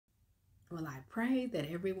Well, I pray that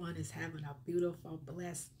everyone is having a beautiful,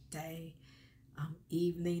 blessed day,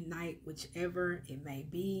 evening, night, whichever it may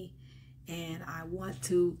be. And I want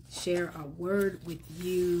to share a word with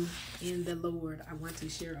you in the Lord. I want to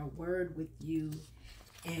share a word with you.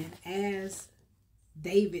 And as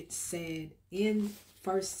David said in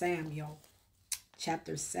 1 Samuel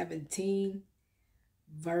chapter 17,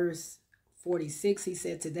 verse 46, he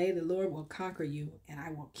said, "Today the Lord will conquer you, and I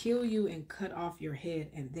will kill you and cut off your head,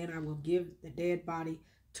 and then I will give the dead body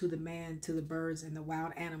to the man, to the birds, and the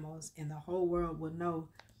wild animals, and the whole world will know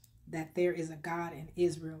that there is a God in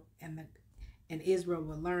Israel, and Israel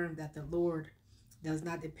will learn that the Lord does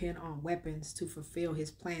not depend on weapons to fulfill his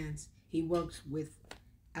plans. He works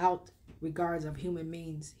without regards of human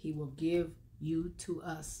means. He will give you to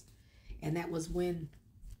us." And that was when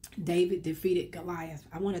David defeated Goliath.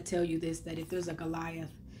 I want to tell you this, that if there's a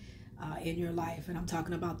Goliath in your life, and I'm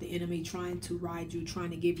talking about the enemy trying to ride you, trying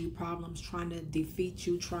to give you problems, trying to defeat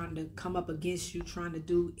you, trying to come up against you, trying to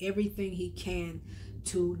do everything he can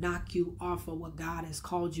to knock you off of what God has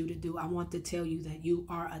called you to do, I want to tell you that you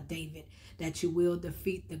are a David, that you will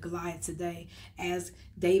defeat the Goliath today. As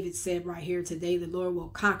David said right here, "Today the Lord will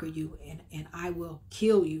conquer you, and I will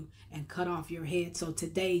kill you and cut off your head." So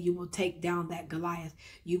today you will take down that Goliath.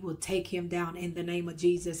 You will take him down in the name of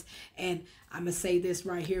Jesus. And I'm going to say this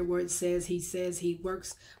right here where it says he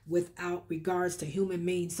works without regards to human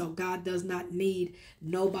means. So God does not need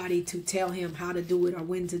nobody to tell him how to do it or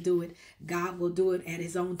when to do it. God will do it at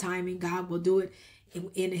his own timing. God will do it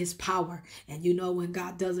in his power. And you know, when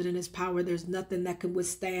God does it in his power, there's nothing that can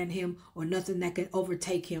withstand him or nothing that can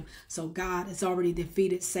overtake him. So God has already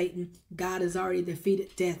defeated Satan. God has already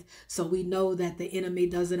defeated death. So we know that the enemy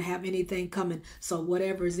doesn't have anything coming. So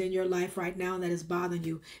whatever is in your life right now that is bothering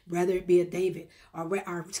you, whether it be a David or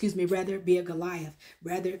whether it be a Goliath,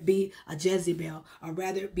 whether it be a Jezebel, or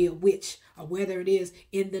whether it be a witch, or whether it is,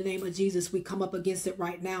 in the name of Jesus, we come up against it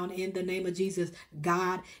right now. And in the name of Jesus,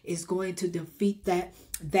 God is going to defeat that.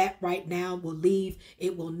 That right now will leave.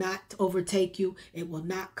 It will not overtake you. It will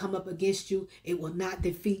not come up against you. It will not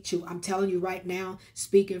defeat you. I'm telling you right now,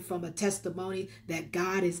 speaking from a testimony, that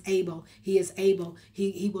God is able. He is able.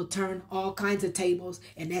 He will turn all kinds of tables.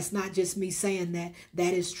 And that's not just me saying that.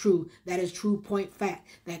 That is true. That is true point fact,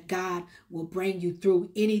 that God will bring you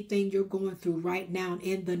through anything you're going through right now.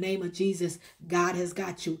 In the name of Jesus, God has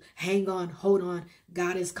got you. Hang on. Hold on.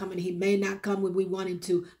 God is coming. He may not come when we want him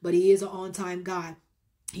to, but he is an on-time God.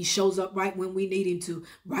 He shows up right when we need him to.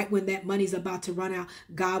 Right when that money's about to run out,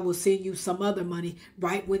 God will send you some other money.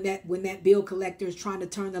 Right when that bill collector is trying to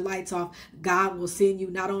turn the lights off, God will send you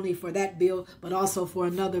not only for that bill, but also for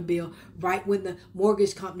another bill. Right when the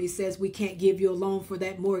mortgage company says we can't give you a loan for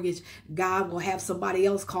that mortgage, God will have somebody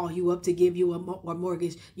else call you up to give you a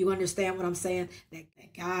mortgage. You understand what I'm saying? That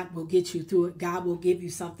God will get you through it. God will give you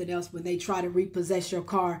something else. When they try to repossess your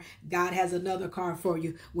car, God has another car for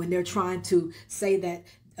you. When they're trying to say that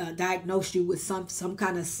diagnose you with some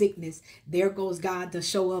kind of sickness, there goes God to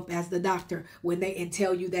show up as the doctor and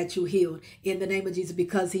tell you that you're healed in the name of Jesus,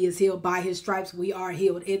 because he is healed. By his stripes we are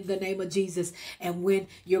healed in the name of Jesus. And when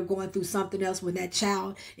you're going through something else, when that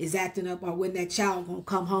child is acting up, or when that child won't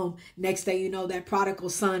come home, next thing you know, that prodigal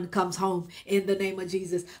son comes home in the name of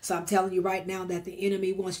Jesus. So I'm telling you right now that the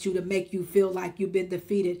enemy wants you to make you feel like you've been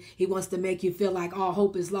defeated. He wants to make you feel like all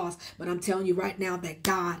hope is lost. But I'm telling you right now that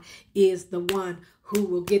God is the one who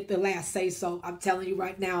will get the last say so. I'm telling you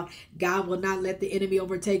right now, God will not let the enemy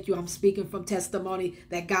overtake you. I'm speaking from testimony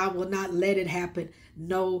that God will not let it happen.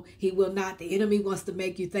 No, he will not. The enemy wants to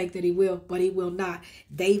make you think that he will, but he will not.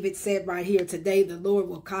 David said right here, "Today the Lord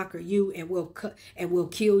will conquer you and will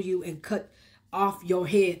kill you and cut off your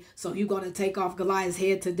head." So you're going to take off Goliath's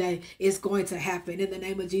head today. It's going to happen in the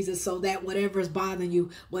name of Jesus, so that whatever is bothering you,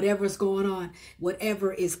 whatever's going on,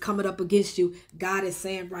 whatever is coming up against you, God is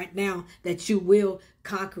saying right now that you will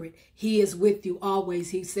conquer it. He is with you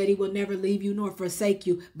always. He said he will never leave you nor forsake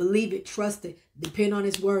you. Believe it, trust it, depend on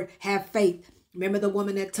his word, have faith. Remember the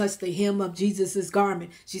woman that touched the hem of Jesus's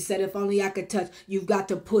garment? She said, "If only I could touch." You've got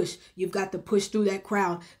to push. You've got to push through that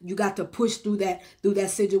crowd. You got to push through that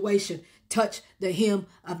situation. Touch the hem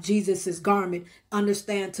of Jesus's garment.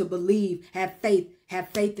 Understand, to believe, have faith. Have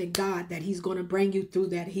faith in God that he's going to bring you through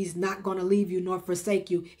that. He's not going to leave you nor forsake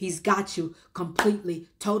you. He's got you completely,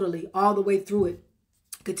 totally, all the way through it.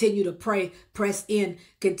 Continue to pray, press in,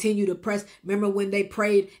 continue to press. Remember when they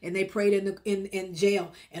prayed and they prayed in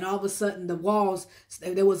jail, and all of a sudden the walls,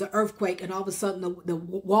 there was an earthquake, and all of a sudden the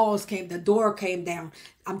walls came, the door came down.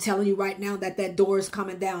 I'm telling you right now that that door is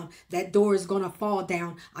coming down. That door is going to fall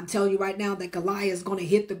down. I'm telling you right now that Goliath is going to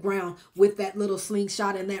hit the ground with that little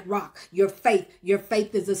slingshot and that rock. Your faith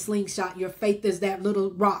is a slingshot. Your faith is that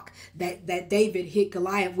little rock that David hit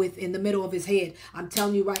Goliath with in the middle of his head. I'm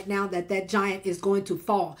telling you right now that that giant is going to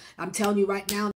fall. I'm telling you right now